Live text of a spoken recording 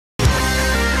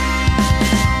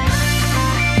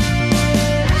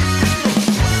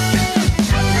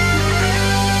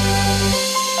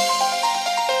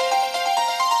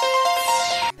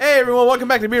everyone, welcome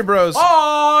back to Beer Bros.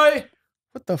 Hi.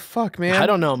 What the fuck, man? I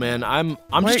don't know, man. I'm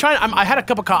just trying. I had a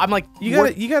cup of coffee. I'm like, you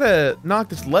gotta knock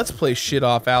this Let's Play shit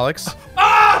off, Alex.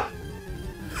 Ah!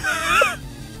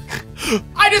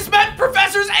 I just met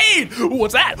Professor's aid.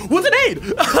 What's that? What's an aid?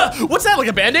 What's that? Like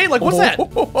a band-aid? Like what's that?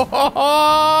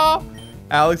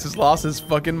 Alex has lost his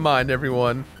fucking mind,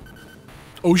 everyone.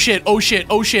 Oh shit! Oh shit!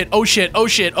 Oh shit! Oh shit! Oh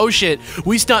shit! Oh shit!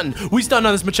 We stunting on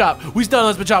this Machop. We stunting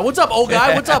on this Machop. What's up, old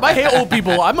guy? What's up? I hate old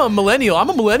people. I'm a millennial. I'm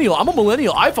a millennial. I'm a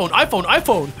millennial. iPhone. iPhone.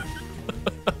 iPhone.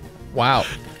 Wow.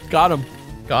 Got him.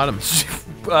 Got him.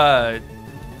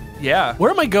 Yeah.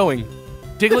 Where am I going?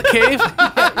 Diglett Cave?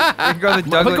 You're going to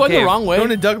Douglet Am I going Cave. the wrong way? Going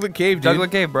to Douglet Cave, dude. Douglet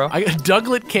Cave, bro.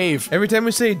 Douglet Cave. Every time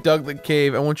we say Douglet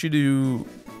Cave, I want you to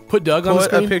Put Doug on the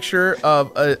put screen. a picture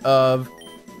of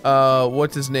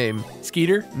what's his name?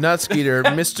 Skeeter. Not Skeeter.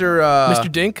 Mr.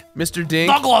 Mr. Dink. Mr.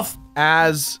 Dink. Douglas.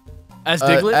 As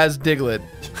Diglett. As Diglett.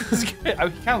 He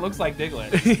kind of looks like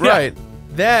Diglett. Yeah. Right.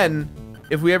 Then,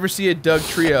 if we ever see a Doug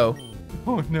trio,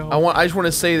 Oh no. I just want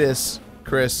to say this,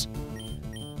 Chris.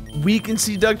 We can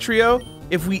see Doug trio.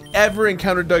 If we ever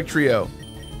encounter Doug trio,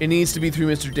 it needs to be through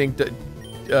Mr. Dink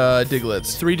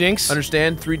Diglets. 3 dinks.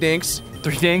 Understand? 3 dinks.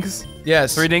 3 dinks?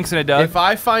 Yes. 3 dinks and a Doug? If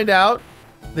I find out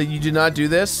that you did not do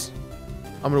this,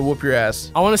 I'm gonna whoop your ass.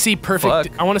 I want to see perfect.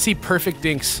 Fuck. I want to see perfect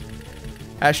dinks.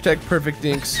 Hashtag perfect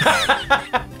dinks.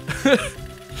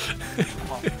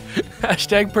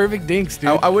 Hashtag perfect dinks, dude.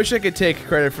 I wish I could take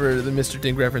credit for the Mr.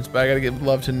 Dink reference, but I gotta give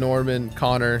love to Norman,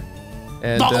 Connor,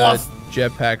 and Douglas.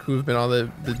 Jetpack, who've been on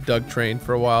the Doug train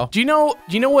for a while. Do you know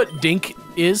what Dink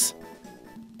is?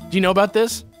 Do you know about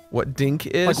this? What Dink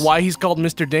is? Like why he's called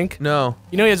Mr. Dink? No.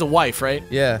 You know he has a wife, right?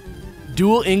 Yeah.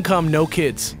 Dual income, no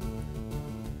kids.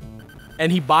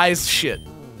 And he buys shit.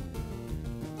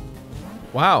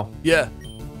 Wow. Yeah.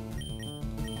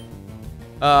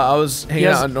 I was hanging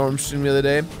has- out on Norm's stream the other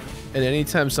day, and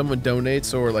anytime someone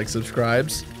donates or like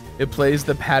subscribes, it plays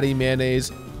the Patty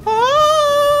Mayonnaise.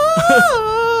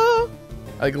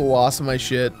 I like lost my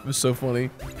shit. It was so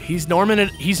funny. He's Norman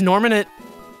it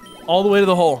all the way to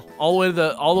the hole. All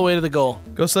the way to the goal.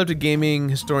 Go select a gaming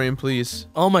historian, please.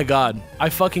 Oh my god. I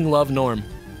fucking love Norm.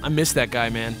 I miss that guy,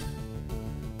 man.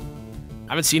 I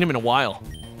haven't seen him in a while.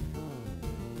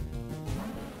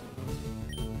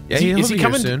 Yeah, is he he'll be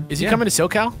coming? here soon. Is he coming to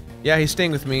SoCal? Yeah, he's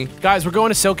staying with me. Guys, we're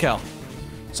going to SoCal.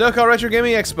 SoCal Retro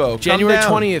Gaming Expo. January Come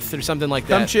down. 20th or something like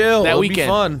that. Come chill. That It'll weekend. be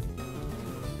fun.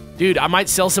 Dude, I might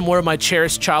sell some more of my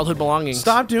cherished childhood belongings.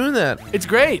 Stop doing that. It's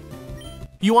great.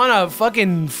 You want a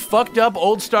fucking fucked up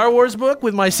old Star Wars book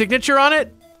with my signature on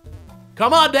it?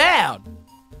 Come on down.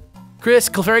 Chris,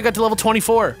 Clefairy got to level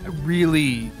 24. I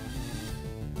really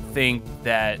think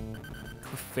that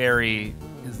Clefairy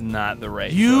is not the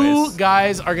right You choice.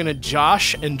 guys are gonna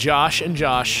Josh and Josh and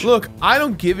Josh. Look, I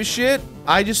don't give a shit.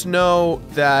 I just know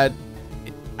that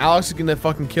Alex is gonna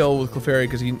fucking kill with Clefairy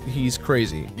because he's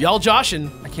crazy. Y'all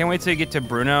joshing. I can't wait till you get to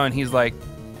Bruno and he's like,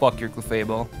 fuck your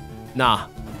Clefable. Nah.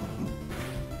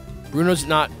 Bruno's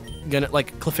not gonna,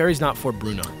 like, Clefairy's not for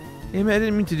Bruno. Damn it, I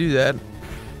didn't mean to do that.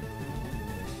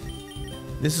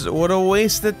 This is what a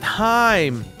waste of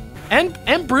time.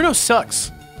 And Bruno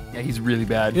sucks. Yeah, he's really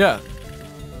bad. Yeah.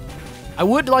 I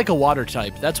would like a water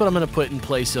type. That's what I'm gonna put in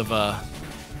place of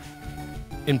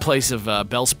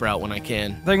Bellsprout when I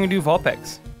can. They're gonna do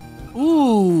Vulpix.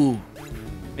 Ooh.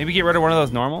 Maybe get rid of one of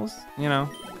those normals, you know?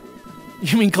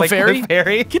 You mean Like Clefairy?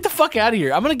 Clefairy? Get the fuck out of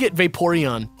here. I'm gonna get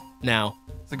Vaporeon now.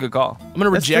 It's a good call. I'm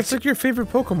gonna That's reject. like your favorite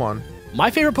Pokemon. My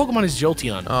favorite Pokemon is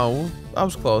Jolteon. Oh, well, I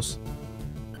was close.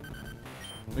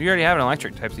 Well, you already have an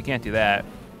electric type, so you can't do that.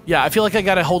 Yeah, I feel like I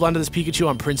gotta hold on to this Pikachu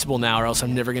on principle now, or else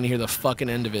I'm never gonna hear the fucking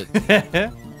end of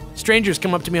it. Strangers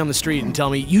come up to me on the street and tell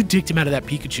me, you dicked him out of that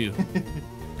Pikachu.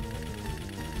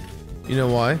 You know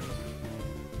why?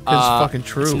 'Cause it's fucking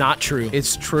true. It's not true.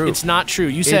 It's true. It's not true.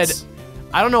 You said, It's-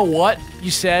 I don't know what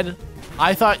you said.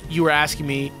 I thought you were asking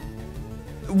me,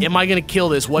 am I gonna kill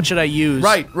this? What should I use?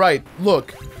 Right.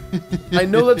 Look, I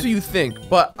know that's what you think,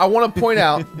 but I want to point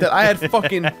out that I had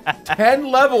fucking 10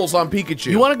 levels on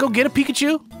Pikachu. You wanna go get a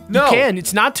Pikachu? No. You can.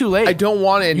 It's not too late. I don't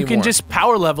want it anymore. You can just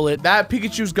power level it. That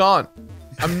Pikachu's gone.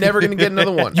 I'm never gonna get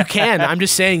another one. You can. I'm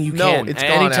just saying you No, can. it's At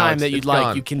gone, any time Alex. that you'd It's like,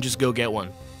 gone. you can just go get one.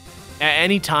 At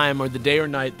any time, or the day or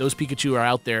night, those Pikachu are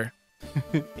out there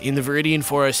in the Viridian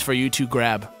Forest for you to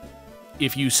grab,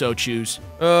 if you so choose.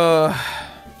 You're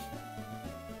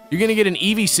gonna get an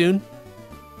Eevee soon.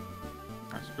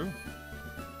 That's true.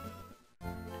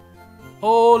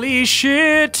 Holy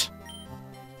shit!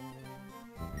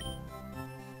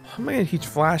 How am I gonna teach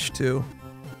Flash to?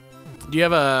 Do you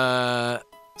have a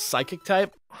psychic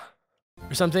type?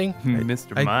 or something.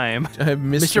 Mr. Mime.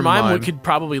 Mr. Mime could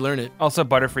probably learn it. Also,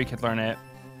 Butterfree could learn it.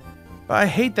 I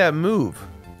hate that move.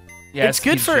 Yeah, it's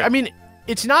good for. I mean,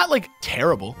 it's not like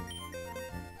terrible.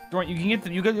 You can get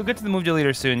you'll get to the move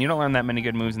deleter soon. You don't learn that many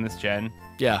good moves in this gen.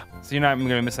 Yeah. So you're not going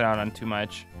to miss out on too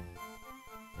much.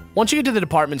 Once you get to the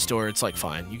department store, it's like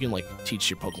fine. You can like teach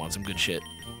your Pokemon some good shit.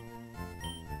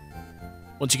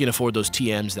 Once you can afford those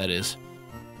TMs, that is.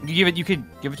 You could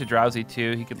give it to Drowsy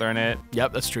too. He could learn it.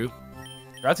 Yep, that's true.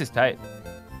 Drowsy's tight.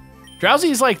 Drowsy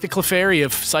is like the Clefairy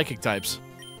of psychic types.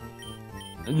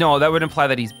 No, that would imply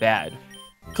that he's bad.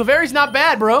 Clefairy's not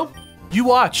bad, bro. You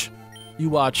watch. You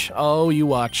watch. Oh, you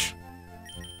watch.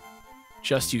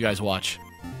 Just you guys watch.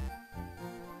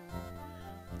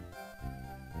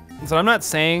 So I'm not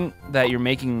saying that you're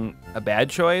making a bad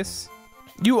choice.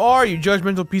 You are, you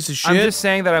judgmental piece of shit. I'm just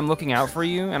saying that I'm looking out for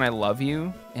you and I love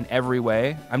you in every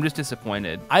way. I'm just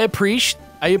disappointed. I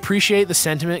appreciate the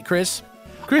sentiment, Chris.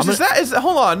 Chris,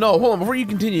 hold on, before you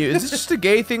continue. Is this just a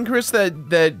gay thing, Chris,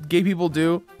 that gay people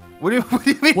do? What do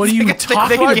you mean? What are you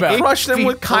talking about? Crush them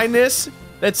with kindness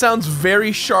that sounds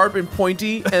very sharp and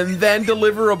pointy and then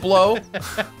deliver a blow?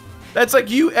 That's like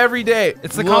you every day.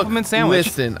 It's the compliment sandwich.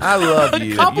 Listen, I love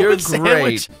you. You're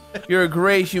great. You're a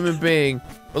great human being.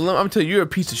 But I'm telling you, you're a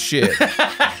piece of shit.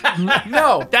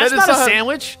 No, that's not a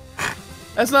sandwich.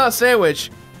 That's not a sandwich.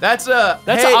 That's an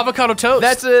avocado toast.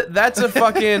 That's a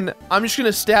fucking. I'm just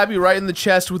gonna stab you right in the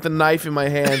chest with a knife in my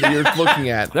hand that you're looking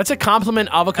at. That's a compliment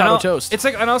avocado toast. It's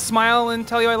like, and I'll smile and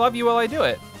tell you I love you while I do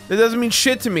it. That doesn't mean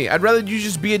shit to me. I'd rather you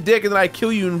just be a dick and then I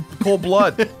kill you in cold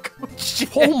blood.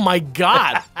 Oh my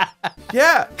god.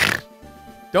 Yeah.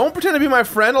 Don't pretend to be my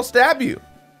friend. I'll stab you.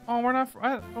 Oh,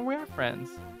 we are friends.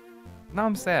 Now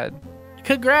I'm sad.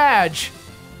 Congrats.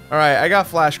 All right, I got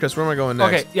Flash, Chris. Where am I going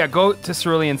next? Okay, yeah, go to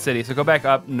Cerulean City. So go back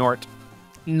up north.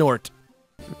 Not.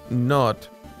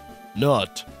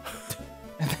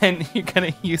 And then you're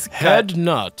gonna use head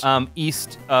nut.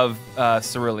 East of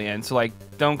Cerulean. So like,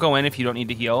 don't go in if you don't need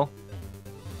to heal.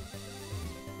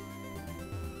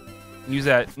 Use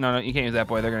that. No, you can't use that,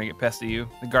 boy. They're gonna get pissed at you.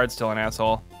 The guard's still an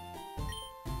asshole.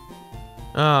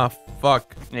 Ah,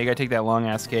 fuck. Yeah, you gotta take that long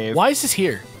ass cave. Why is this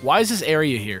here? Why is this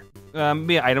area here?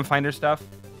 Be item finder stuff.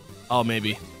 Oh,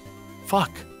 maybe.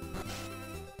 Fuck.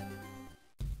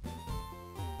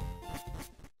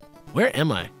 Where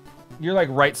am I? You're like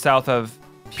right south of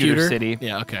Pewter City.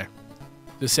 Yeah, okay.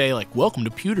 To say like, welcome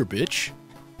to Pewter, bitch.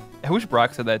 I wish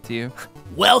Brock said that to you.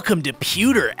 Welcome to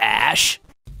Pewter, Ash.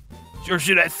 Or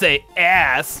should I say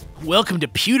ass? Welcome to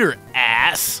Pewter,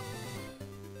 ass.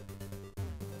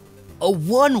 A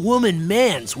one-woman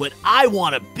man's what I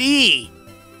want to be.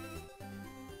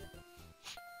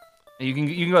 You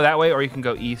can go that way, or you can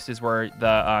go east, is where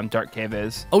the Dark Cave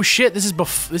is. Oh shit! This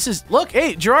is look.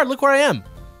 Hey, Jirard, look where I am.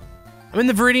 I'm in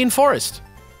the Viridian Forest.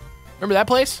 Remember that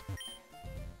place?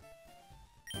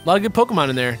 A lot of good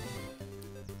Pokemon in there.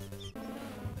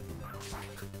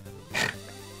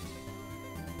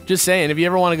 Just saying, if you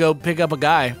ever want to go pick up a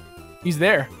guy, he's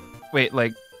there. Wait,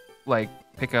 like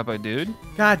pick up a dude?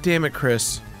 God damn it,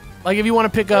 Chris. Like if you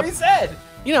want to pick up, he said.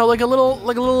 You know, like a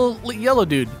little yellow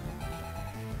dude.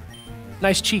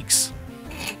 Nice cheeks.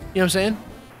 You know what I'm saying?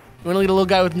 You want to get a little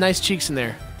guy with nice cheeks in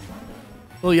there.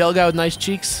 Little yellow guy with nice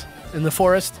cheeks in the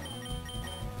forest.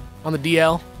 On the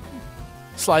DL.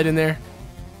 Slide in there.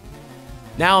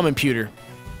 Now I'm in Pewter.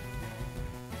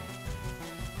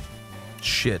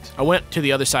 Shit. I went to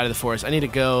the other side of the forest. I need to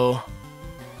go.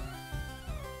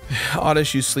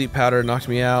 Oddish used sleep powder, knocked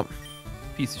me out.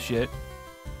 Piece of shit.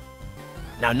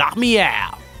 Now knock me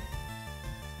out.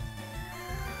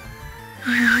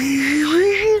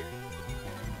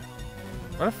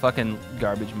 What a fucking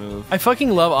garbage move. I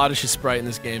fucking love Oddish's sprite in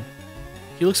this game.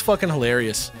 He looks fucking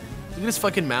hilarious. Look at his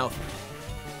fucking mouth.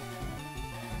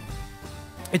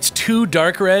 It's 2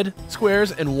 dark red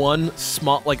squares and 1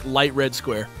 small, like, light red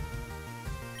square.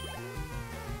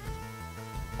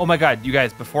 Oh my god, you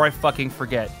guys, before I fucking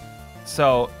forget.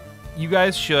 So, you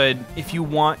guys should, if you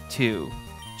want to,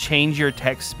 change your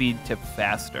text speed to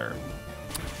faster.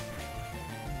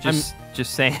 Just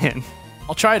saying.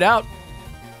 I'll try it out.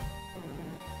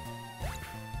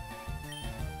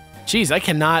 Jeez, I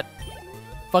cannot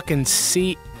fucking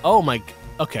see. Oh my.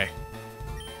 Okay.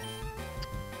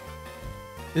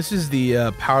 This is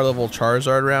the power level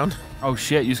Charizard round. Oh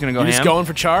shit, you're just gonna go You're ham? just going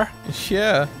for Char?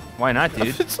 Yeah. Why not,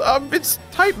 dude? It's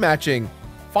type matching.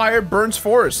 Fire burns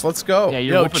forest. Let's go. Yeah,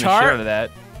 you're whooping the shit out of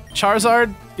that.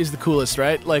 Charizard is the coolest,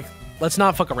 right? Like, let's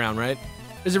not fuck around, right?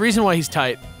 There's a reason why he's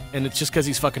tight, and it's just because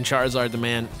he's fucking Charizard the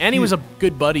man. And he was a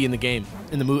good buddy in the game,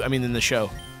 in the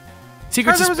show.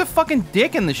 Charizard was a fucking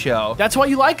dick in the show. That's why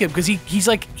you like him, because he's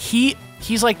like,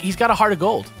 he's got a heart of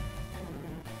gold.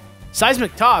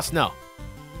 Seismic toss, no.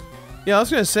 Yeah, I was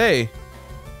gonna say.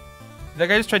 Did that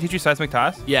guy just try to teach you seismic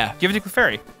toss? Yeah. Give it to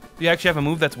Clefairy. You actually have a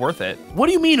move that's worth it. What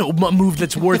do you mean a move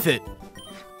that's worth it?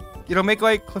 It'll make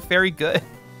like Clefairy good.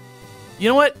 You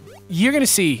know what? You're gonna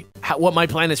see what my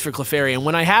plan is for Clefairy, and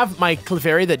when I have my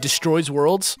Clefairy that destroys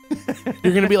worlds,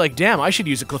 you're gonna be like, damn, I should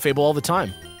use a Clefable all the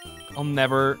time. I'll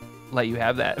never let you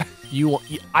have that.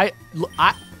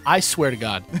 I swear to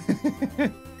God.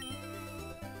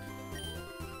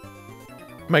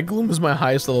 My Gloom is my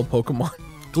highest level Pokemon.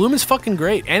 Gloom is fucking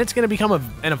great, and it's gonna become a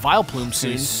Vileplume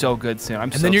soon. It's so good soon. I'm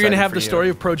and so then you're gonna excited have for the you. story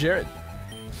of Pro Jirard.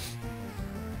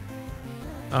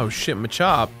 Oh shit,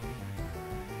 Machop.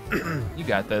 You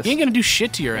got this. He ain't gonna do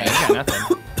shit to your ass. I got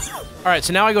nothing. All right,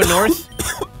 so now I go north.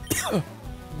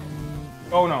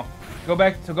 Oh no. Go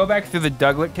back through the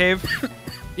Douglet Cave,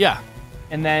 Yeah.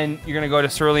 and then you're gonna go to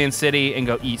Cerulean City and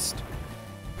go east.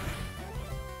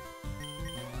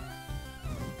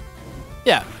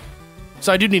 Yeah.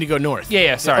 So I do need to go north.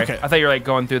 Yeah, sorry. Okay. I thought you were like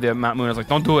going through the Mount Moon. I was like,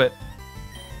 don't do it.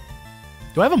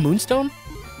 Do I have a Moonstone?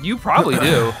 You probably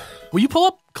do. Will you pull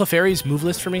up Clefairy's move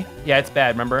list for me? Yeah, it's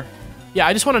bad, remember? Yeah,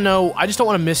 I just want to know. I just don't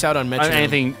want to miss out on Metronome. On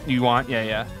anything you want,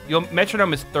 yeah.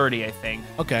 Metronome is 30, I think.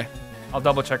 Okay. I'll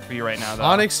double check for you right now, though.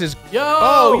 Onyx is. Yo!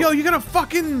 Oh, yo, you're gonna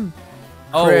fucking.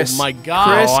 Oh Chris, my God.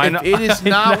 Chris, I if know- it is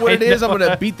not what it is, I'm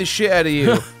gonna beat the shit out of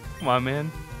you. Come on,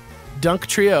 man. Dunk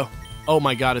Trio. Oh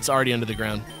my God, it's already under the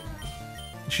ground.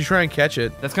 She's trying to catch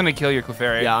it. That's gonna kill your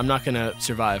Clefairy. Yeah, I'm not gonna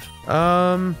survive.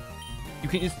 You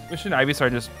can just. Shouldn't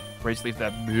Ivysaur just Rage Leaf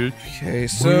that bitch? Okay,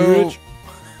 so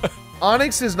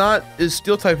Onyx is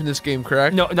steel type in this game,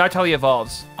 correct? No, not till he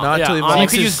evolves. Not yeah, until he So you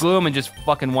evolves. could use Gloom and just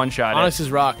fucking one-shot Onyx it.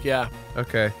 is rock, yeah.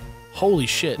 Okay. Holy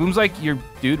shit. Gloom's like your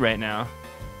dude right now.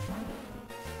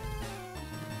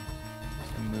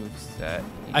 Move set.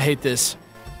 I hate this.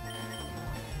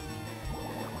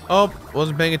 Oh,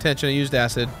 wasn't paying attention. I used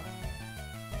acid.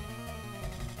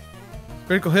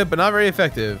 Critical hit, but not very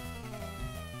effective.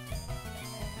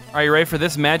 Are you ready for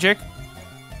this magic?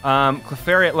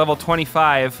 Clefairy at level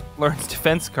 25 learns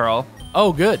Defense Curl.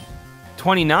 Oh, good.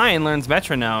 29 learns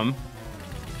Metronome.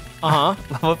 Uh-huh.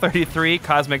 Level 33,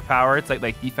 Cosmic Power. It's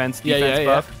like defense Yeah.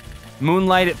 buff.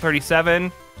 Moonlight at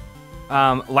 37.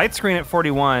 Light Screen at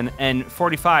 41. And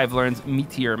 45 learns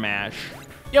Meteor Mash.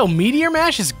 Yo, Meteor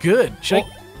Mash is good. Should Well,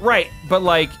 right, but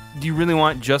like, do you really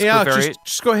want just Yeah, Clefairy?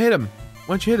 just go hit him.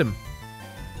 Why don't you hit him?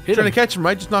 I hit Trying him? to catch him,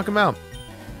 right? Just knock him out.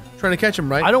 Trying to catch him,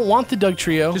 right? I don't want the Doug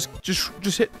Trio.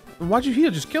 Just hit. Why'd you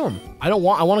heal? Just kill him. I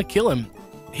want to kill him.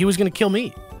 He was gonna kill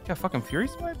me. Got fucking Fury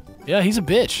Swipe? Yeah, he's a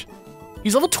bitch.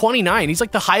 He's level 29. He's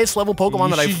like the highest level Pokemon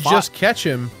you that I've should fought. just catch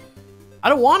him. I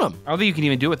don't want him. I don't think you can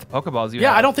even do it with the Pokeballs you Yeah,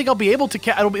 have. I don't think I'll be able to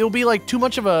catch. It'll be like too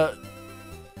much of a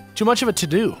to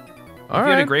do. All If you had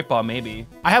right. a Great Ball, maybe.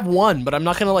 I have one, but I'm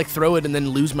not gonna like throw it and then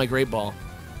lose my Great Ball.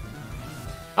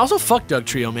 Also, fuck Doug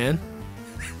Trio, man.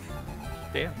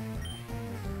 Damn.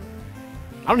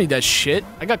 I don't need that shit.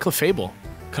 I got Clefable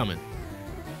coming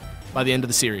by the end of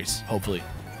the series, hopefully.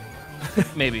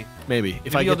 Maybe. Maybe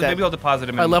if Maybe I get that, maybe I'll deposit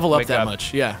him. I and level up wake that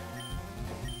much. Yeah.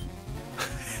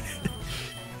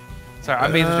 Sorry,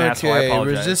 I'm being such an asshole. I Okay,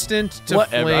 apologize. resistant to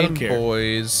Whatever, I don't flame care.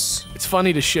 boys. It's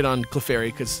funny to shit on Clefairy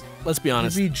because let's be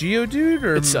honest, Maybe Geodude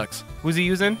or it sucks. Who's he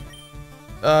using?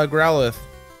 Growlithe.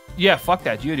 Yeah, fuck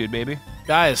that Geodude, baby.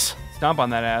 Guys, Stomp on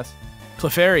that ass.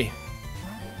 Clefairy.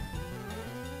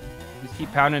 Just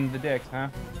keep pounding the dicks, huh?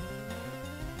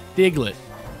 Diglett.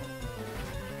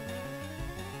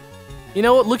 You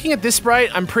know what? Looking at this sprite,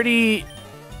 I'm pretty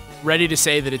ready to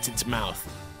say that it's its mouth.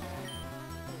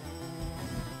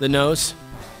 The nose.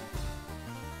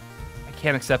 I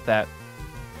can't accept that.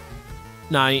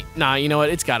 Nah, you know what?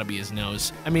 It's got to be his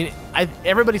nose. I mean,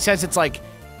 everybody says it's like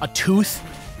a tooth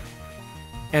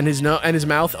and his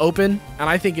mouth open, and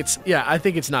I think it's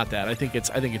not that. I think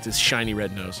it's his shiny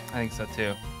red nose. I think so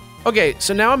too. Okay,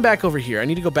 so now I'm back over here. I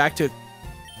need to go back to.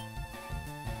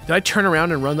 Did I turn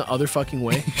around and run the other fucking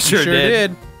way? You sure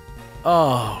did.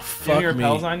 Oh, Do you fuck have your me.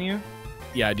 repels on you?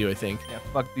 Yeah, I do, I think. Yeah,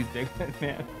 fuck these big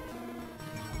man.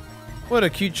 What a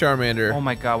cute Charmander. Oh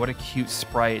my god, what a cute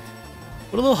sprite.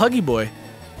 What a little huggy boy.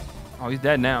 Oh, he's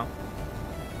dead now.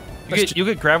 That's You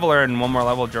get Graveler in one more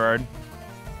level, Jirard.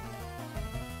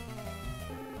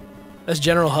 That's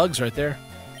General Hugs right there.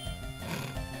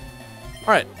 All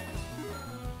right.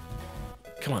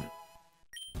 Come on.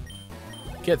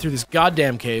 Get through this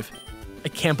goddamn cave. I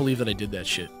can't believe that I did that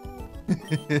shit.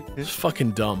 It's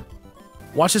fucking dumb.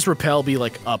 Watch this repel be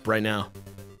like up right now.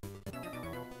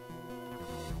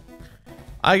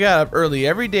 I got up early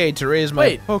every day to raise my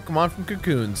Wait. Pokemon from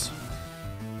cocoons.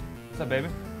 What's up, baby?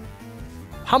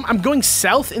 I'm going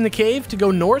south in the cave to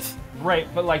go north? Right,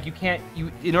 but like you can't,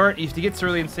 in order to get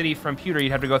Cerulean City from Pewter,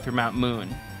 you'd have to go through Mount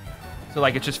Moon. So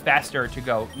like it's just faster to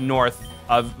go north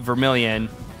of Vermilion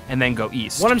and then go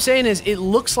east. What I'm saying is it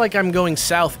looks like I'm going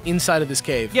south inside of this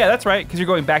cave. Yeah, that's right, because you're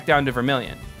going back down to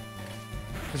Vermilion.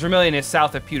 Because Vermilion is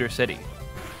south of Pewter City.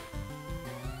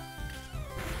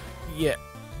 Yeah.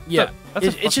 Yeah.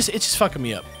 It's just fucking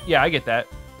me up. Yeah, I get that.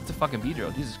 It's a fucking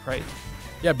Beedrill, Jesus Christ.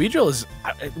 Yeah, Beedrill is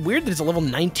weird that it's a level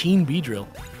 19 Beedrill.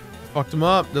 Fucked him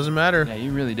up. Doesn't matter. Yeah,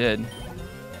 you really did.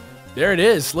 There it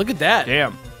is. Look at that.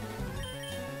 Damn.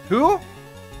 Who?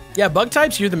 Yeah, bug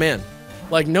types, you're the man.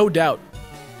 Like, no doubt.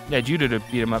 Yeah, Judah to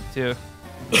beat him up too.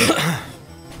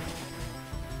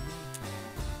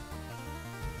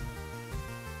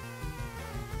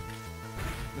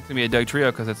 It's gonna be a Doug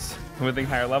trio because it's something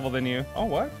higher level than you. Oh,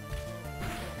 what?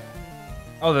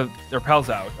 Oh, the repel's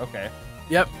out. Okay.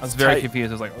 Yep. I was very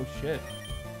confused. I was like, oh shit.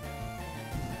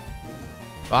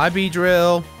 Bye,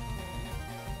 Beedrill.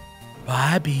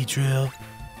 Bye, Beedrill.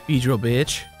 Beedrill,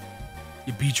 bitch.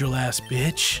 You Beedrill ass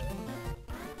bitch.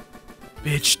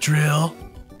 Bitch drill.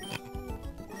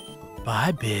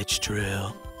 Bye, bitch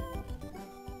drill.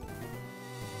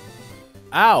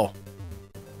 Ow.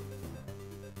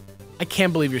 I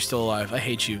can't believe you're still alive. I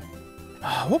hate you.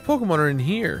 What Pokemon are in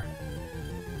here?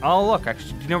 Oh look,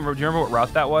 actually, do you remember what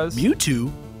route that was?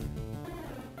 Mewtwo?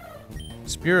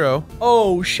 Spearow.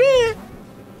 Oh, shit.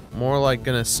 More like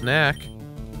gonna snack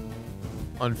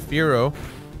on Fearow.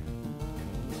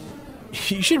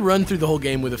 You should run through the whole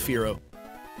game with a Fearow.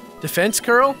 Defense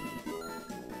curl?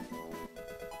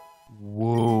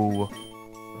 Whoa.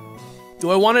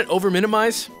 Do I want it over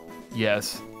minimize?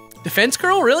 Yes. Defense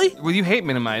curl, really? Well, you hate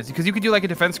minimize because you could do like a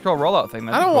defense curl rollout thing.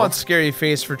 I don't want Scary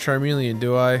Face for Charmeleon,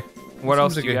 do I? What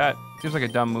else do you got? Seems like a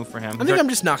dumb move for him. I think I'm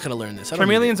just not going to learn this.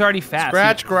 Charmeleon's already fast.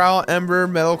 Scratch, Growl, Ember,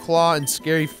 Metal Claw, and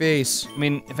Scary Face. I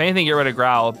mean, if anything, get rid of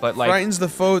Growl, but like... Frightens the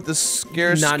foe with the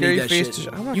Scary Face.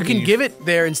 You can give it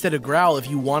there instead of Growl if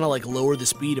you want to like lower the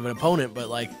speed of an opponent, but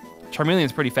like...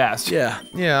 Charmeleon's pretty fast. Yeah.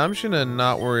 Yeah, I'm just going to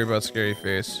not worry about Scary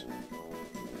Face.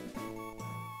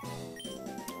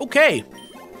 Okay.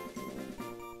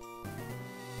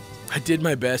 I did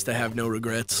my best. I have no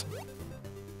regrets.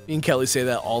 Me and Kelly say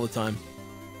that all the time.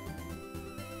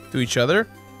 To each other?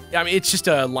 Yeah, I mean, it's just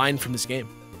a line from this game.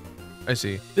 I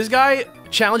see. This guy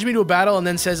challenged me to a battle and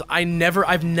then says, I've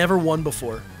never won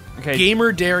before. Okay.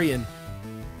 Gamer Darien.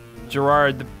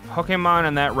 Jirard, the Pokemon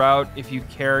on that route, if you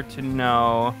care to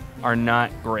know, are not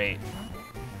great.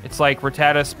 It's like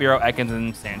Rattata, Spearow, Ekans,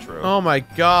 and Sandshrew. Oh my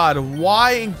god,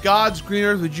 why in God's green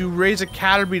earth would you raise a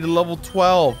Caterpie to level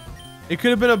 12? It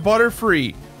could have been a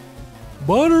Butterfree.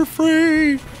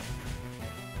 Butterfree!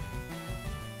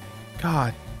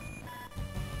 God.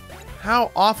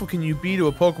 How awful can you be to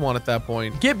a Pokemon at that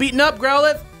point? Get beaten up,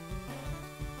 Growlithe!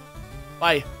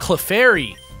 By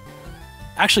Clefairy.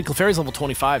 Actually, Clefairy's level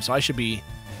 25, so I should be...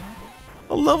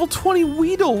 A level 20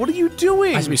 Weedle, what are you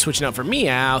doing? I should be switching out for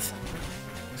Meowth.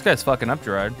 This guy's fucking up,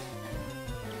 Jirard.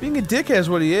 Being a dickhead is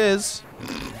what he is.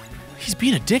 He's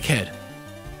being a dickhead.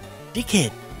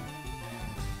 Dickhead.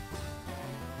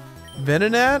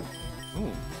 Venonat?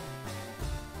 Ooh.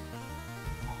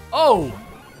 Oh!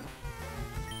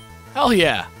 Hell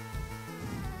yeah.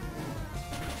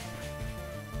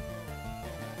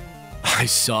 I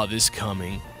saw this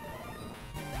coming.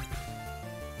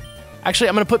 Actually,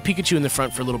 I'm going to put Pikachu in the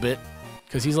front for a little bit.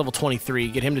 Because he's level 23.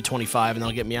 Get him to 25, and then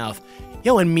I'll get Meowth.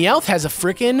 Yo, and Meowth has a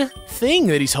frickin' thing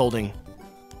that he's holding.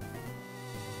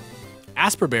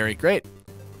 Asperberry, great.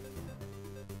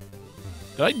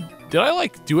 Did I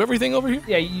like, do everything over here?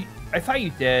 Yeah, I thought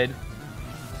you did.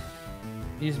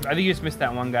 I think you just missed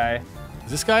that one guy.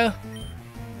 Is this guy?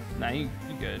 Nah, you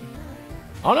good.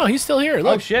 Oh, no, he's still here.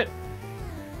 Look. Oh, shit.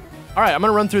 All right, I'm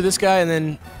going to run through this guy and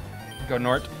then... Go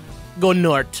Nort. Go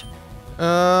Nort.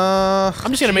 I'm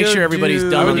just going to make sure everybody's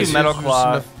done. I would with do this. Metal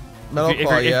Claw. Metal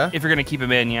Claw, yeah. If you're going to keep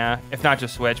him in, yeah. If not,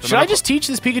 just switch. But Should I just teach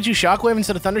this Pikachu Shockwave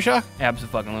instead of Thundershock?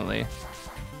 Absolutely.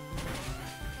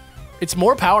 It's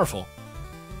more powerful.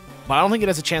 But I don't think it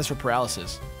has a chance for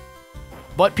paralysis.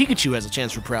 But Pikachu has a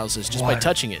chance for paralysis just by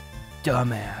touching it.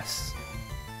 Dumbass.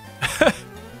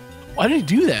 Why did he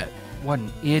do that? What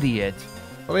an idiot.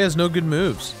 Probably has no good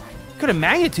moves. Could have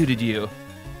magnituded you.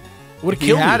 Would have If he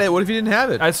killed had me. it, what if he didn't have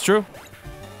it? That's true.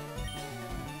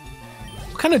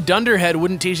 What kind of dunderhead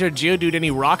wouldn't teach their Geodude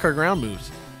any rock or ground moves?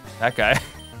 That guy.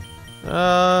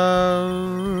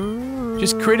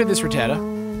 Just created this Rattata.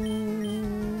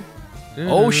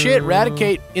 Oh shit,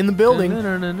 Raticate in the building.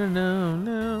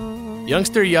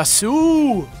 Youngster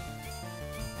Yasu.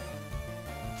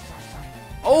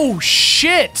 Oh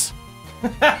shit!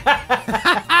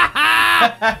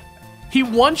 He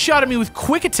one-shotted me with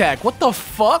quick attack. What the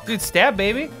fuck? Dude, stab,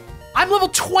 baby. I'm level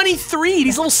 23.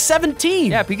 He's level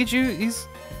 17. Yeah, Pikachu, he's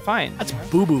fine. That's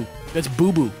boo-boo. That's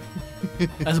boo-boo.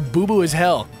 That's boo-boo as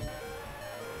hell.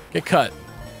 Get cut.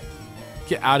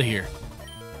 Get out of here.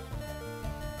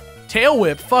 Tail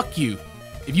whip, fuck you.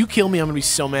 If you kill me, I'm gonna be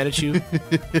so mad at you.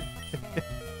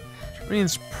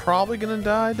 Trinian's probably gonna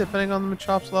die depending on the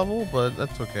Machop's level, but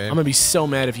that's okay. I'm gonna be so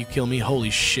mad if you kill me. Holy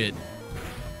shit.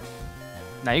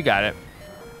 Now you got it.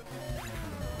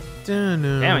 Damn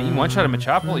Damn it, you one-shot a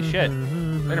Machop? Holy shit.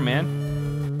 Later,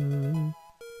 man.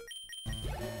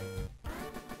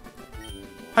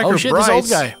 Hiker Oh shit, Bryce this old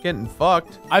guy. getting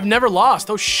fucked. I've never lost.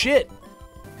 Oh shit.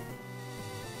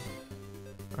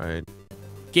 Alright.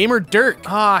 Gamer Dirk.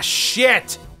 Ah,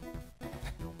 shit!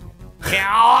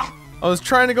 I was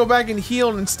trying to go back and heal,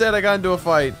 and instead I got into a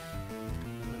fight.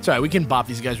 Sorry, we can bop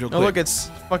these guys real Oh, quick. look, it's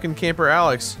fucking Camper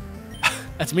Alex.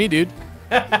 That's me, dude.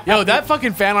 Yo, that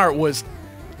fucking fan art was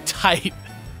tight.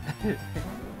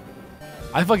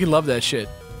 I fucking love that shit.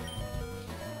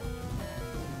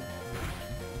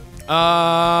 No.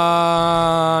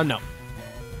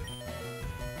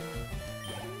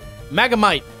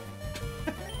 Magnemite.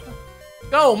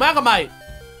 Go, Magnemite.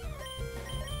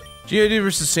 Geodude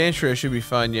versus Sandshrew should be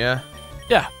fun, yeah?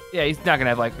 Yeah. Yeah, he's not gonna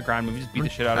have like a ground move. Just beat the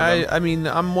shit out of him. I mean,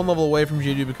 I'm one level away from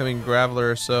Geodude becoming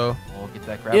Graveler, so... We'll get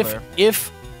that Graveler.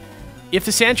 If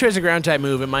the Sandshrew has a ground type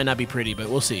move, it might not be pretty, but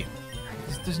we'll see.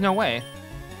 There's no way.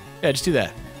 Yeah, just do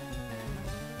that.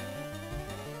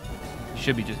 He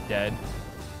should be just dead.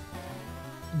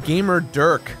 Gamer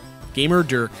Dirk. Gamer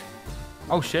Dirk.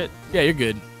 Oh shit. Yeah, you're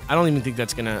good. I don't even think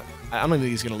that's gonna... I don't even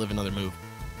think he's gonna live another move.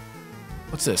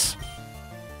 What's this?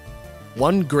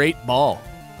 One great ball.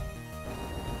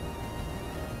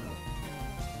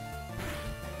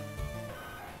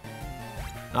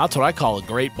 That's what I call a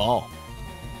great ball.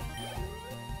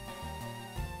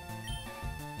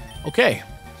 Okay.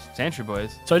 Sandshrew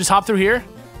boys. So I just hop through here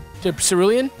to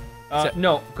Cerulean?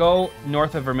 No, go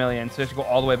north of Vermilion, so you have to go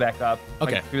all the way back up.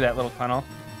 Okay. Like, through that little tunnel.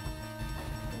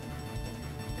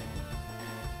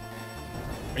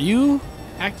 Are you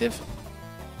active?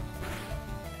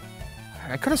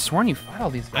 I could have sworn you fought all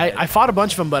these guys. I fought a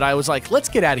bunch of them, but I was like, let's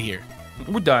get out of here.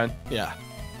 We're done. Yeah.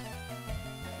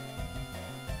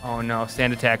 Oh no,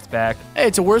 Sand Attack's back. Hey,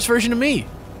 it's a worse version of me.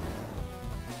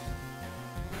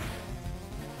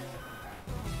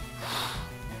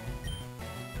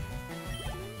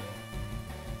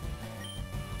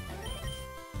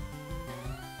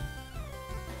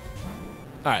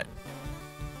 All right.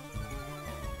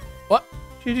 What?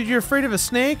 Geodude, you're afraid of a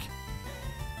snake?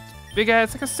 Big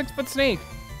ass, it's like a 6-foot snake.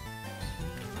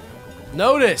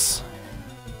 Notice.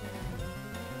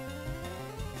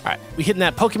 All right, we hitting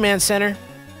that Pokemon Center.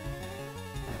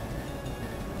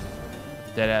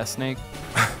 Dead ass snake.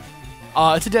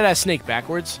 It's a dead ass snake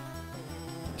backwards.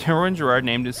 Remember when Jirard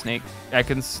named his snake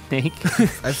Ekans Snake?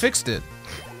 I fixed it.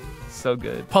 So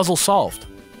good. Puzzle solved.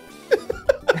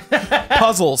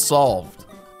 Puzzle solved.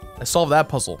 I solved that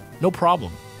puzzle. No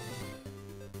problem.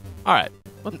 All right.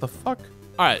 What the fuck?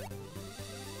 All right.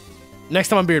 Next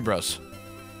time on Beard Bros.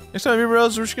 Next time,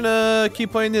 bros, we're just gonna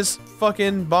keep playing this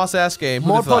fucking boss-ass game.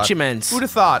 More Pokémons. Who'd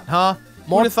have thought, huh?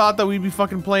 More- Who'd have thought that we'd be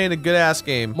fucking playing a good-ass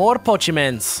game? More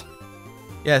Pokémons.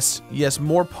 Yes, yes,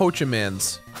 more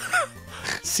Pokémons.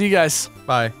 See you guys.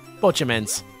 Bye.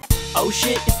 Pokémons. Oh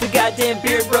shit, it's the goddamn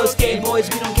Beard Bros Game Boys,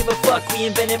 we don't give a fuck, we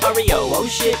invented Mario. Oh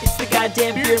shit, it's the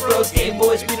goddamn Beard Bros Game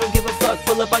Boys, we don't give a fuck,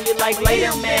 pull up on you like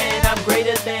later, man. I'm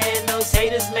greater than those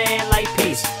haters, man, like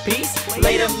peace, peace.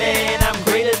 Later, man, I'm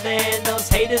greater than those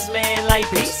haters, man, like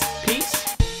peace.